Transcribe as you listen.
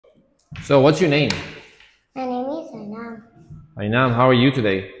So, what's your name? My name is Hải Nam. Hải Nam, how are you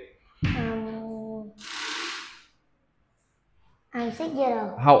today? I'm 6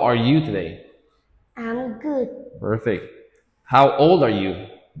 years old. How are you today? I'm good. Perfect. How old are you?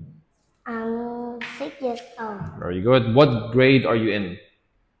 I'm 6 years old. Very good. What grade are you in?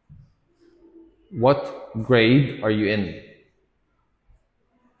 What grade are you in?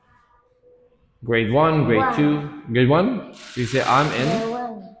 Grade 1, grade 2, grade 1? You say I'm in? Grade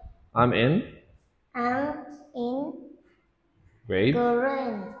 1. I'm in? I'm in Grade?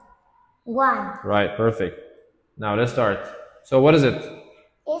 grade 1. Right, perfect. Now let's start. So what is it?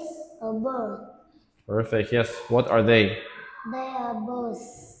 It's a bird. Perfect, yes. What are they? They are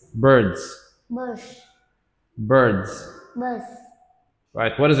birds. Birds. Birds. Birds. Birds.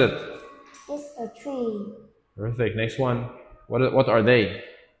 Right, what is it? It's a tree. Perfect, next one. What are they?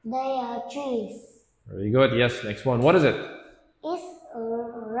 They are trees. Very good, yes. Next one. What is it? It's a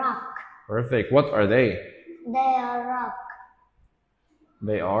rock. Perfect. What are they? They are rock.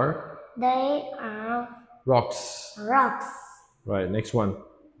 They are? They are Rocks. rocks. Right, next one.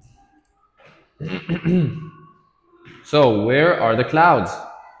 So, where are the clouds?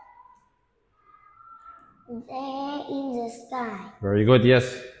 They're in the sky. Very good,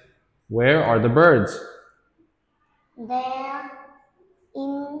 yes. Where are the birds? They're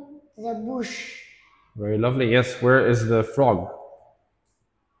in the bush. Very lovely, yes. Where is the frog?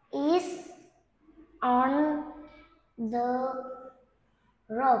 It's on the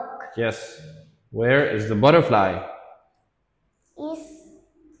rock. Yes. Where is the butterfly? It's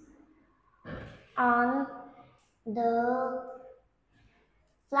on the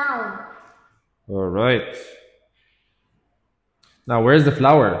flower. All right. Now, where's the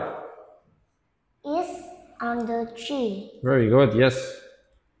flower? It's on the tree. Very good, yes.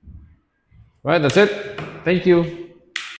 Right, that's it. Thank you.